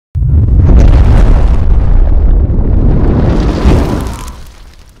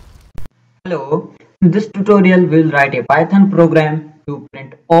Hello, in this tutorial we'll write a Python program to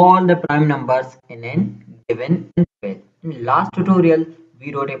print all the prime numbers in a given interval. In last tutorial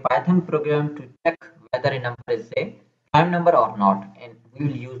we wrote a Python program to check whether a number is a prime number or not, and we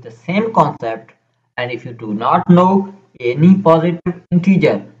will use the same concept. And if you do not know any positive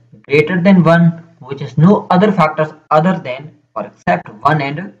integer greater than 1 which is no other factors other than or except 1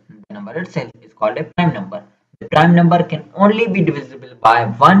 and the number itself is called a prime number. The prime number can only be divisible by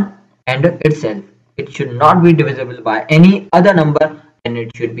 1 and itself. It should not be divisible by any other number, and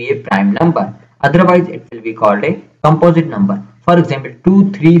it should be a prime number. Otherwise, it will be called a composite number. For example,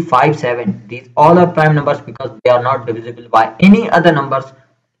 2, 3, 5, 7. These all are prime numbers because they are not divisible by any other numbers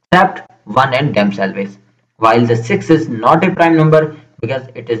except 1 and themselves. While the 6 is not a prime number because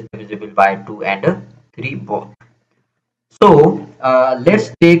it is divisible by 2 and 3 both. So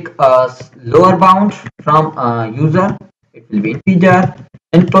let's take a lower bound from user. It will be integer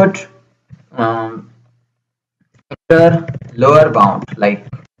input enter lower bound like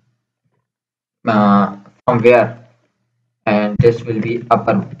from where, and this will be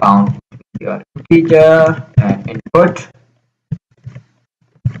upper bound your integer and input,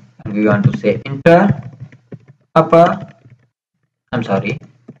 and we want to say enter upper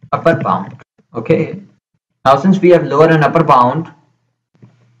upper bound. Okay, now since we have lower and upper bound,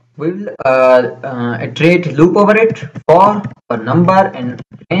 we will iterate loop over it for a number in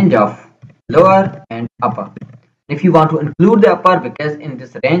range of lower and upper. If you want to include the upper, because in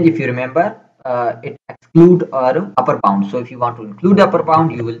this range, if you remember, it exclude our upper bound. So if you want to include the upper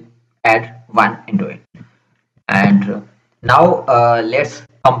bound, you will add 1 into it. And now let's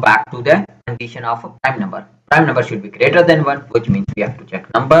come back to the condition of a prime number. Prime number should be greater than 1, which means we have to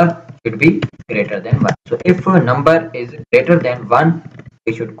check number should be greater than 1. So if a number is greater than 1,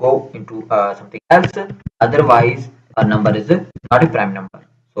 we should go into something else. Otherwise, a number is not a prime number.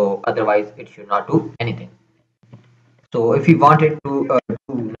 So otherwise, it should not do anything. So if we wanted to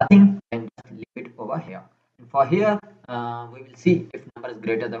do nothing, then just leave it over here. And for here, we will see if number is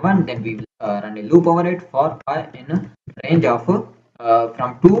greater than 1, then we will run a loop over it for in a range of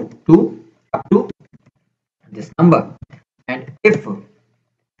from 2 to up to this number. And if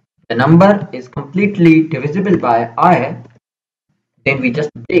the number is completely divisible by I, then we just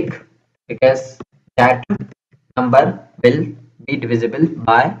break, because that number will be divisible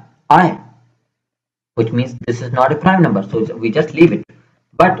by I, which means this is not a prime number, so we just leave it.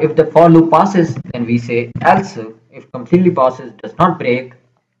 But if the for loop passes, then we say else. If completely passes, does not break,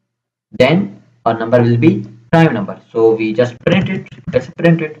 then our number will be prime number. So we just print it. Let's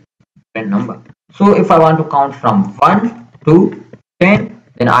print it, print number. So if I want to count from 1 to 10,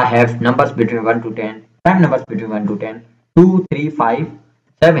 then I have numbers between 1 to 10, prime numbers between 1 to 10, 2, 3, 5,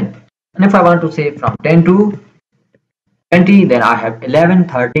 7. And if I want to say from 10 to 20, then I have 11,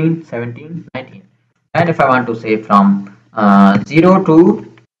 13, 17, 19. And if I want to say from 0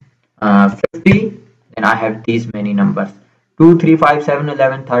 to 50, then I have these many numbers: 2, 3, 5, 7,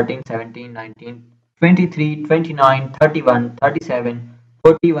 11, 13, 17, 19, 23, 29, 31, 37,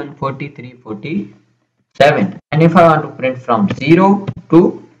 41, 43, 47. And if I want to print from 0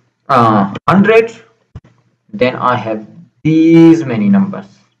 to 100, then I have these many numbers.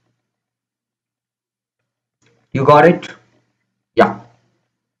 You got it? Yeah.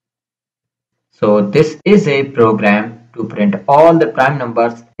 So this is a program to print all the prime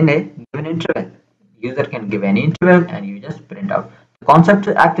numbers in a given interval. User can give any interval and you just print out. The concept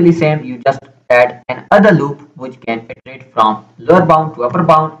is actually same. You just add another loop which can iterate from lower bound to upper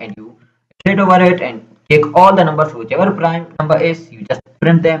bound, and you iterate over it and take all the numbers, whichever prime number is, you just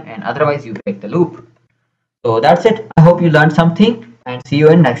print them, and otherwise you break the loop. So that's it. I hope you learned something, and see you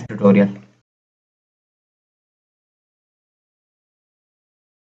in next tutorial.